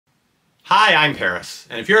Hi, I'm Paris,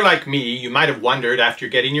 and if you're like me, you might have wondered after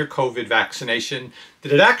getting your COVID vaccination,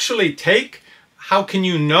 did it actually take? How can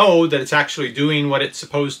you know that it's actually doing what it's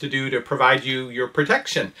supposed to do to provide you your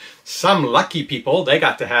protection? Some lucky people, they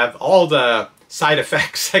got to have all the side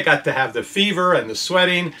effects. They got to have the fever and the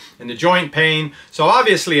sweating and the joint pain. So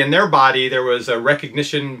obviously in their body there was a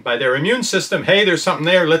recognition by their immune system, hey, there's something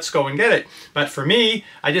there, let's go and get it. But for me,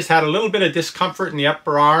 I just had a little bit of discomfort in the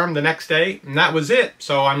upper arm the next day, and that was it.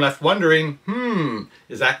 So I'm left wondering,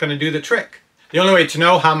 is that going to do the trick? The only way to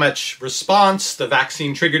know how much response the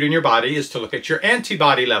vaccine triggered in your body is to look at your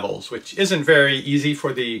antibody levels, which isn't very easy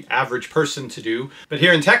for the average person to do. But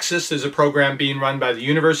here in Texas, there's a program being run by the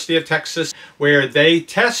University of Texas where they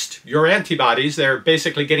test your antibodies. They're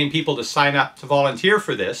basically getting people to sign up to volunteer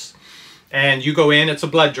for this. And you go in, it's a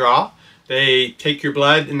blood draw. They take your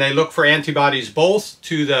blood and they look for antibodies both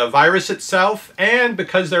to the virus itself and,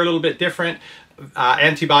 because they're a little bit different,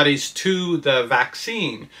 antibodies to the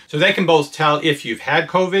vaccine. So they can both tell if you've had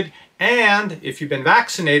COVID and if you've been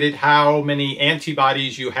vaccinated, how many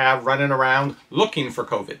antibodies you have running around looking for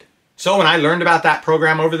COVID. So when I learned about that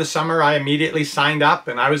program over the summer, I immediately signed up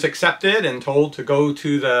and I was accepted and told to go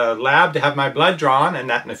to the lab to have my blood drawn, and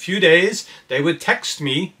that in a few days they would text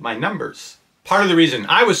me my numbers. Part of the reason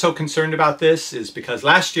I was so concerned about this is because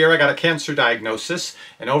last year I got a cancer diagnosis,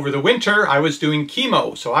 and over the winter I was doing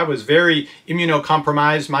chemo, so I was very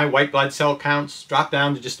immunocompromised. My white blood cell counts dropped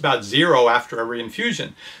down to just about 0 after every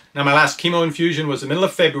infusion. Now my last chemo infusion was the middle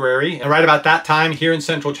of February, and right about that time here in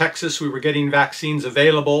Central Texas we were getting vaccines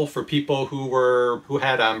available for people who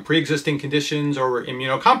had pre-existing conditions or were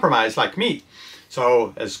immunocompromised like me.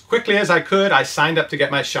 So as quickly as I could, I signed up to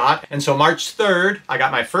get my shot. And so March 3rd, I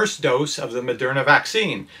got my first dose of the Moderna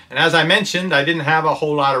vaccine. And as I mentioned, I didn't have a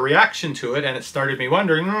whole lot of reaction to it, and it started me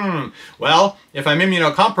wondering, well, if I'm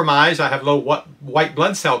immunocompromised, I have low white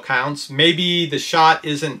blood cell counts, maybe the shot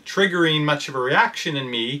isn't triggering much of a reaction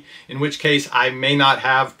in me, in which case I may not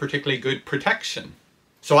have particularly good protection.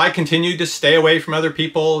 So I continued to stay away from other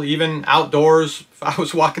people, even outdoors. If I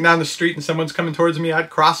was walking down the street and someone's coming towards me,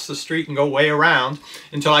 I'd cross the street and go way around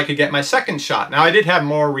until I could get my second shot. Now I did have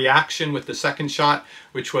more reaction with the second shot,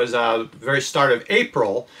 which was the very start of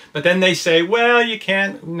April, but then they say, well, you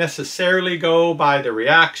can't necessarily go by the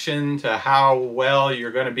reaction to how well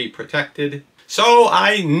you're going to be protected. So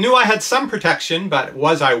I knew I had some protection, but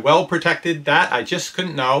was I well protected? That I just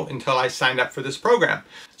couldn't know until I signed up for this program.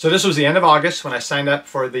 So this was the end of August when I signed up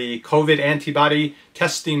for the COVID antibody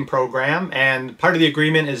testing program, and part of the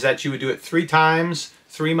agreement is that you would do it 3 times,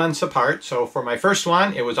 3 months apart. So for my first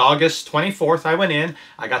one, it was August 24th I went in.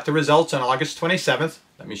 I got the results on August 27th.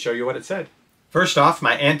 Let me show you what it said. First off,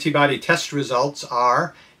 my antibody test results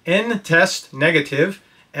are N test negative,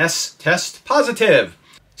 S test positive.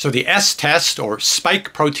 So the S test, or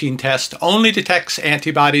spike protein test, only detects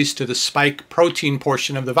antibodies to the spike protein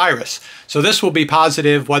portion of the virus. So this will be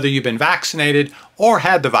positive whether you've been vaccinated or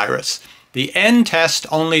had the virus. The N test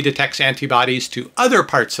only detects antibodies to other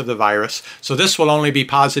parts of the virus. So this will only be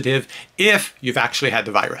positive if you've actually had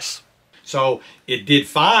the virus. So it did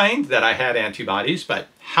find that I had antibodies, but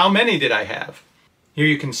how many did I have? Here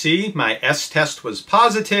you can see my S test was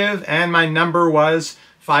positive and my number was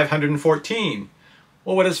 514.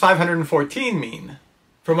 Well, what does 514 mean?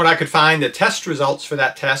 From what I could find, the test results for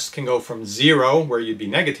that test can go from 0, where you'd be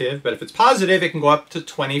negative, but if it's positive, it can go up to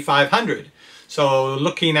 2,500. So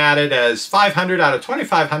looking at it as 500 out of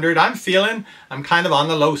 2,500, I'm feeling I'm kind of on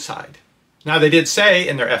the low side. Now they did say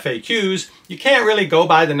in their FAQs, you can't really go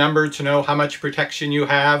by the number to know how much protection you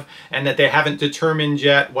have, and that they haven't determined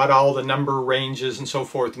yet what all the number ranges and so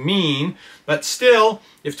forth mean. But still,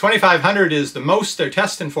 if 2,500 is the most they're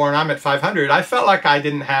testing for and I'm at 500, I felt like I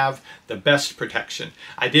didn't have the best protection.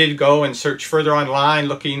 I did go and search further online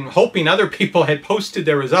hoping other people had posted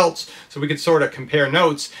their results so we could sort of compare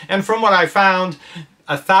notes. And from what I found,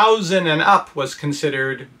 1,000 and up was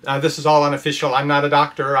considered, this is all unofficial, I'm not a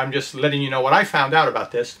doctor, I'm just letting you know what I found out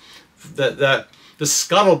about this. The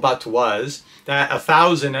scuttlebutt was that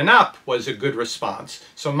 1,000 and up was a good response.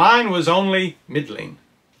 So mine was only middling.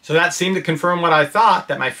 So that seemed to confirm what I thought,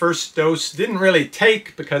 that my first dose didn't really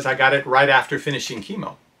take because I got it right after finishing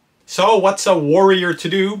chemo. So what's a warrior to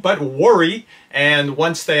do but worry? And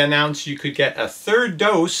once they announced you could get a 3rd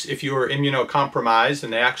dose if you were immunocompromised,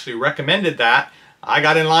 and they actually recommended that, I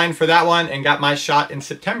got in line for that one and got my shot in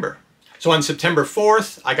September. So on September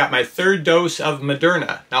 4th, I got my 3rd dose of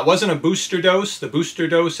Moderna. Now, it wasn't a booster dose. The booster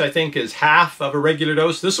dose, I think, is half of a regular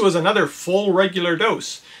dose. This was another full regular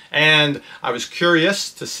dose. And I was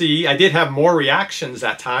curious to see, I did have more reactions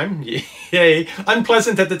that time. Yay,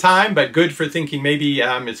 unpleasant at the time, but good for thinking maybe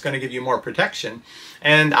it's going to give you more protection.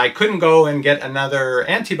 And I couldn't go and get another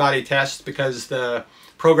antibody test because the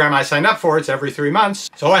program I signed up for, it's every 3 months.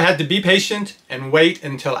 So I had to be patient and wait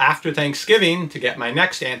until after Thanksgiving to get my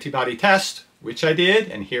next antibody test, which I did,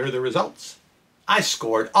 and here are the results. I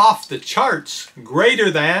scored off the charts,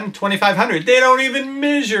 greater than 2,500. They don't even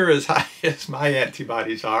measure as high as my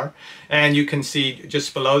antibodies are. And you can see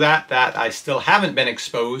just below that I still haven't been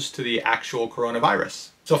exposed to the actual coronavirus.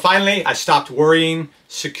 So finally, I stopped worrying,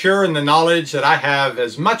 secure in the knowledge that I have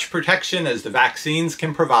as much protection as the vaccines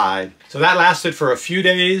can provide. So that lasted for a few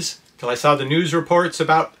days till I saw the news reports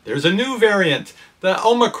about there's a new variant, the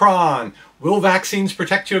Omicron. Will vaccines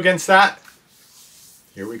protect you against that?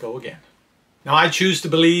 Here we go again. Now, I choose to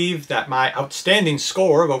believe that my outstanding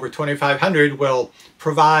score of over 2,500 will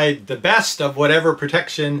provide the best of whatever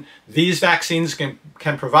protection these vaccines can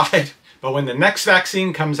provide. But when the next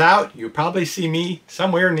vaccine comes out, you'll probably see me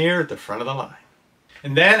somewhere near the front of the line.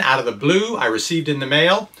 And then, out of the blue, I received in the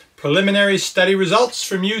mail preliminary study results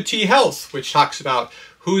from UT Health, which talks about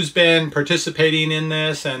who's been participating in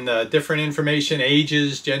this and different information,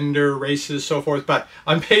 ages, gender, races, so forth. But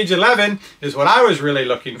on page 11 is what I was really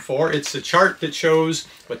looking for. It's the chart that shows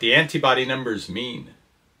what the antibody numbers mean.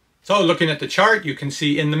 So looking at the chart, you can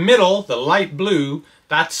see in the middle, the light blue,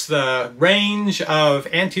 that's the range of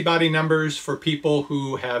antibody numbers for people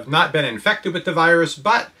who have not been infected with the virus,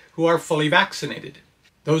 but who are fully vaccinated.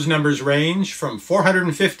 Those numbers range from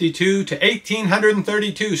 452 to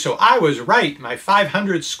 1,832, so I was right. My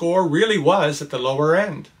 500 score really was at the lower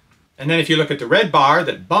end. And then if you look at the red bar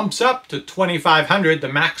that bumps up to 2,500, the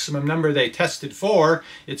maximum number they tested for,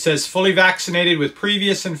 it says fully vaccinated with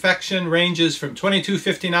previous infection ranges from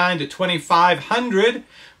 2,259 to 2,500,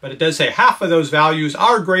 but it does say half of those values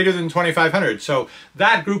are greater than 2,500. So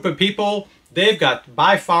that group of people, they've got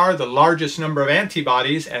by far the largest number of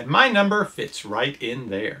antibodies, and my number fits right in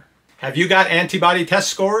there. Have you got antibody test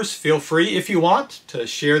scores? Feel free, if you want, to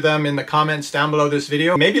share them in the comments down below this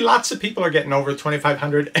video. Maybe lots of people are getting over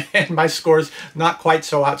 2,500 and my score's not quite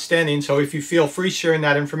so outstanding. So if you feel free sharing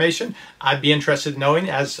that information, I'd be interested in knowing,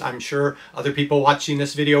 as I'm sure other people watching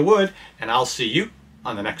this video would, and I'll see you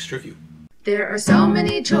on the next review. There are so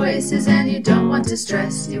many choices and you don't want to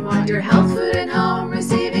stress. You want your health food at home,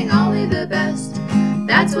 receiving only the best.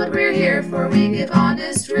 That's what we're here for, we give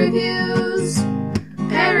honest reviews.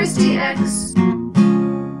 parristx.